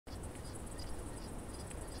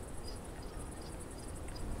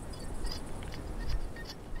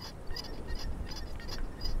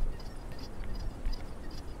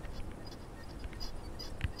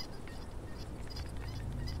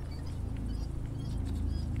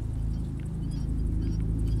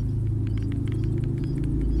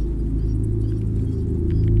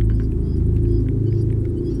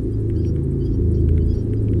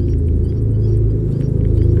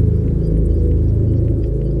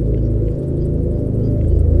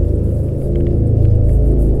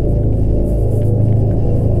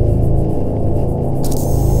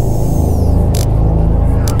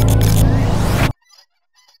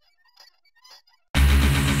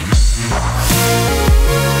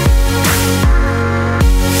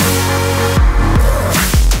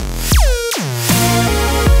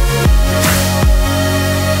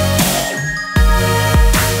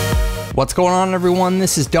What's going on, everyone?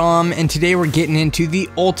 This is Dom, and today we're getting into the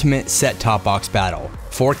ultimate set-top box battle,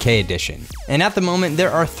 4K edition. And at the moment,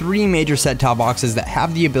 there are three major set-top boxes that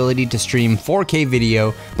have the ability to stream 4K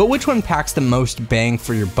video, but which one packs the most bang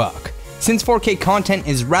for your buck? Since 4K content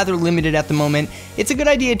is rather limited at the moment, it's a good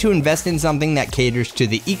idea to invest in something that caters to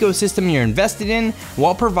the ecosystem you're invested in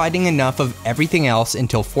while providing enough of everything else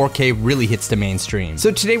until 4K really hits the mainstream.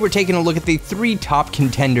 So today we're taking a look at the three top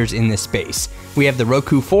contenders in this space. We have the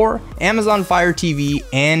Roku 4, Amazon Fire TV,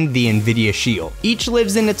 and the NVIDIA Shield. Each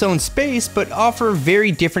lives in its own space, but offer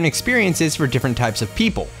very different experiences for different types of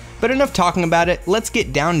people. But enough talking about it, let's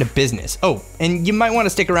get down to business. Oh, and you might want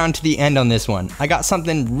to stick around to the end on this one. I got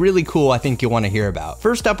something really cool I think you'll want to hear about.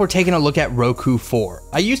 First up, we're taking a look at Roku 4.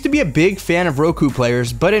 I used to be a big fan of Roku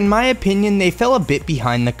players, but in my opinion, they fell a bit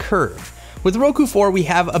behind the curve. With Roku 4, we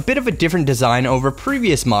have a bit of a different design over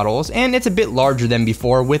previous models, and it's a bit larger than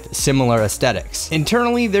before with similar aesthetics.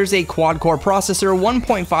 Internally, there's a quad-core processor,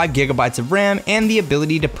 1.5 gigabytes of RAM, and the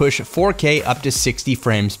ability to push 4K up to 60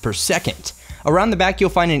 frames per second. Around the back,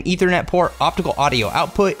 you'll find an Ethernet port, optical audio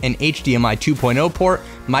output, an HDMI 2.0 port,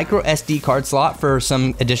 micro SD card slot for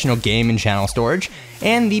some additional game and channel storage,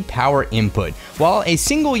 and the power input, while a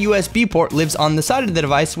single USB port lives on the side of the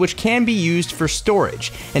device, which can be used for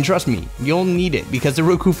storage. And trust me, you'll need it because the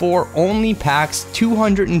Roku 4 only packs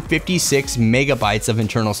 256 megabytes of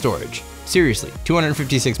internal storage. Seriously,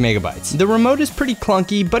 256 megabytes. The remote is pretty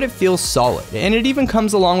clunky, but it feels solid, and it even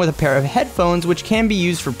comes along with a pair of headphones which can be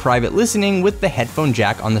used for private listening with the headphone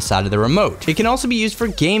jack on the side of the remote. It can also be used for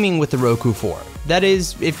gaming with the Roku 4. That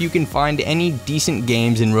is, if you can find any decent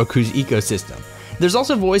games in Roku's ecosystem. There's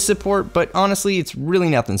also voice support, but honestly, it's really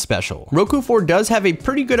nothing special. Roku 4 does have a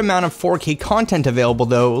pretty good amount of 4K content available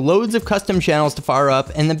though, loads of custom channels to fire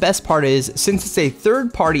up, and the best part is, since it's a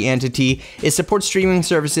third-party entity, it supports streaming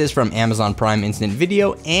services from Amazon Prime Instant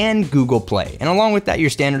Video and Google Play, and along with that,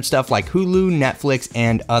 your standard stuff like Hulu, Netflix,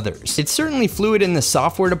 and others. It's certainly fluid in the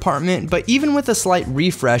software department, but even with a slight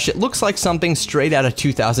refresh, it looks like something straight out of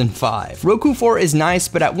 2005. Roku 4 is nice,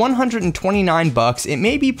 but at $129, it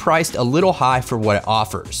may be priced a little high for what it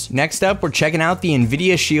offers. Next up, we're checking out the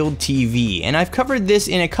NVIDIA Shield TV, and I've covered this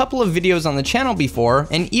in a couple of videos on the channel before,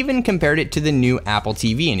 and even compared it to the new Apple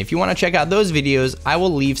TV, and if you want to check out those videos, I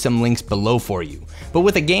will leave some links below for you. But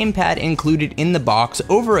with a gamepad included in the box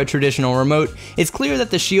over a traditional remote, it's clear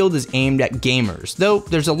that the Shield is aimed at gamers, though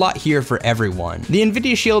there's a lot here for everyone. The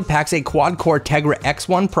NVIDIA Shield packs a quad-core Tegra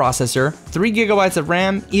X1 processor, 3 gigabytes of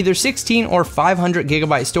RAM, either 16 or 500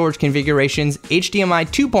 gigabyte storage configurations, HDMI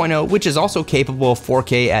 2.0, which is also capable of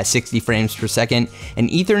 4K at 60 frames per second, an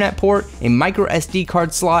Ethernet port, a micro SD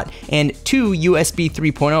card slot, and 2 USB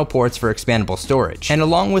 3.0 ports for expandable storage. And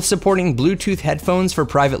along with supporting Bluetooth headphones for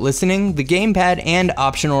private listening, the gamepad and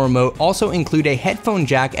optional remote also include a headphone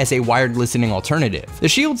jack as a wired listening alternative. The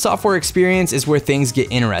Shield software experience is where things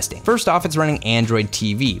get interesting. First off, it's running Android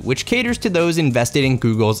TV, which caters to those invested in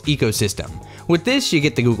Google's ecosystem. With this, you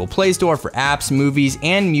get the Google Play Store for apps, movies,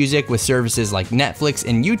 and music with services like Netflix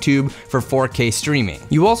and YouTube for 4K streaming.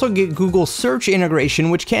 You also get Google Search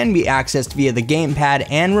integration, which can be accessed via the gamepad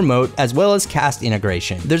and remote, as well as Cast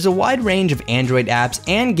integration. There's a wide range of Android apps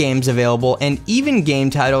and games available, and even game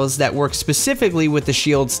titles that work specifically with the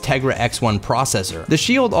Shield's Tegra X1 processor. The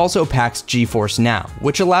Shield also packs GeForce Now,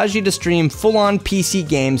 which allows you to stream full-on PC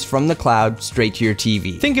games from the cloud straight to your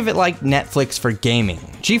TV. Think of it like Netflix for gaming.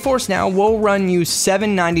 GeForce Now will run you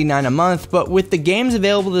 $7.99 a month, but with the games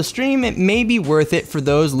available to stream, it may be worth it for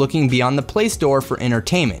those looking beyond the Play Store for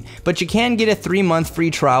entertainment, but you can get a 3-month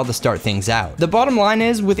free trial to start things out. The bottom line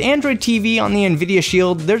is, with Android TV on the NVIDIA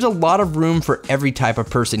Shield, there's a lot of room for every type of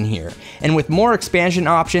person here, and with more expansion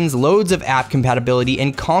options, loads of app compatibility,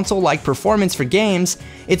 and console-like performance for games,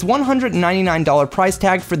 its $199 price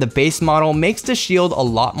tag for the base model makes the Shield a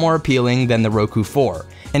lot more appealing than the Roku 4.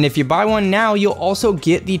 And if you buy one now, you'll also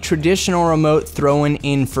get the traditional remote thrown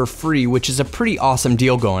in for free, which is a pretty awesome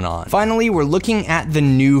deal going on. Finally, we're looking at the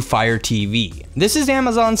new Fire TV. This is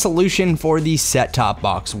Amazon's solution for the set-top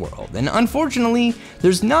box world, and unfortunately,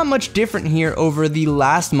 there's not much different here over the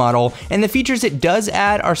last model, and the features it does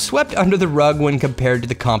add are swept under the rug when compared to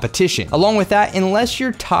the competition. Along with that, unless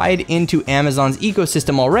you're tied into Amazon's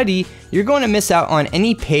ecosystem already, you're going to miss out on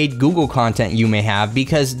any paid Google content you may have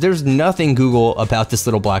because there's nothing Google about this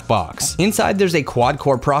little black box. Inside, there's a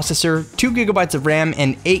quad-core processor, 2 gigabytes of RAM,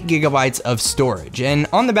 and 8 gigabytes of storage, and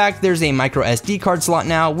on the back, there's a micro SD card slot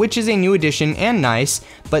now, which is a new addition and nice,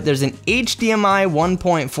 but there's an HDMI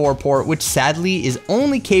 1.4 port which sadly is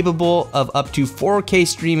only capable of up to 4K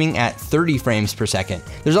streaming at 30 frames per second.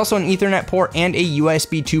 There's also an Ethernet port and a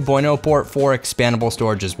USB 2.0 port for expandable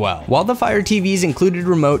storage as well. While the Fire TV's included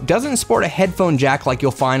remote doesn't support a headphone jack like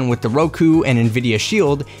you'll find with the Roku and NVIDIA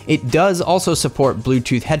Shield, it does also support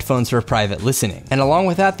Bluetooth headphones for private listening. And along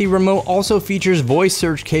with that, the remote also features voice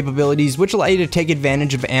search capabilities which allow you to take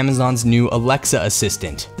advantage of Amazon's new Alexa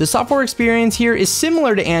assistant. The software experience here is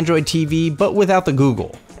similar to Android TV, but without the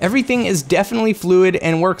Google. Everything is definitely fluid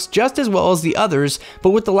and works just as well as the others, but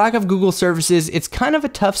with the lack of Google services, it's kind of a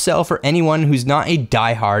tough sell for anyone who's not a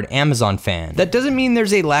die-hard Amazon fan. That doesn't mean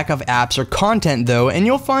there's a lack of apps or content though, and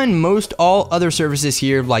you'll find most all other services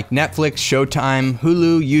here like Netflix, Showtime,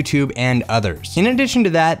 Hulu, YouTube, and others. In addition to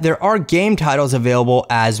that, there are game titles available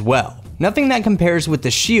as well. Nothing that compares with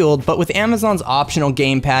the Shield, but with Amazon's optional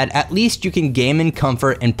gamepad, at least you can game in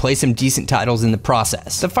comfort and play some decent titles in the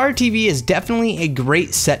process. The Fire TV is definitely a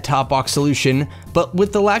great set-top box solution, but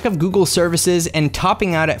with the lack of Google services and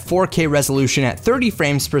topping out at 4K resolution at 30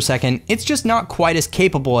 frames per second, it's just not quite as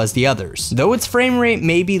capable as the others. Though its frame rate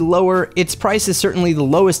may be lower, its price is certainly the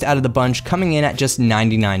lowest out of the bunch, coming in at just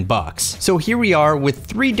 99 bucks. So here we are with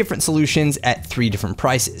 3 different solutions at 3 different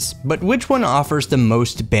prices. But which one offers the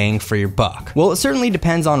most bang for your buck? Well, it certainly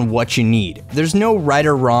depends on what you need. There's no right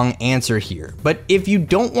or wrong answer here, but if you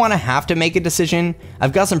don't want to have to make a decision,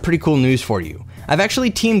 I've got some pretty cool news for you. I've actually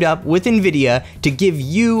teamed up with NVIDIA to give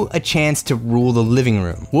you a chance to rule the living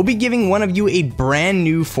room. We'll be giving one of you a brand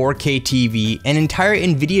new 4K TV, an entire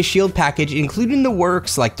NVIDIA Shield package including the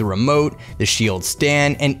works like the remote, the Shield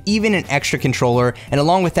stand, and even an extra controller, and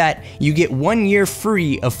along with that, you get 1 year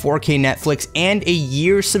free of 4K Netflix and a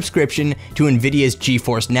year subscription to NVIDIA's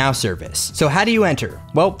GeForce Now service. So how do you enter?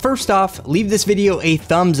 Well, first off, leave this video a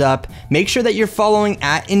thumbs up, make sure that you're following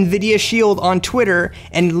at NVIDIA Shield on Twitter,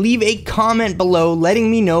 and leave a comment below letting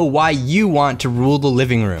me know why you want to rule the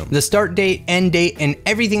living room. The start date, end date, and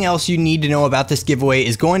everything else you need to know about this giveaway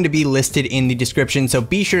is going to be listed in the description, so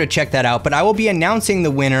be sure to check that out, but I will be announcing the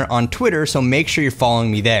winner on Twitter, so make sure you're following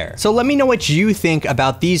me there. So let me know what you think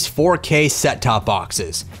about these 4K set-top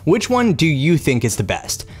boxes. Which one do you think is the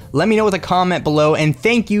best? Let me know with a comment below, and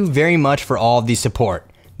thank you very much for all of the support.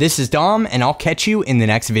 This is Dom, and I'll catch you in the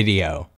next video.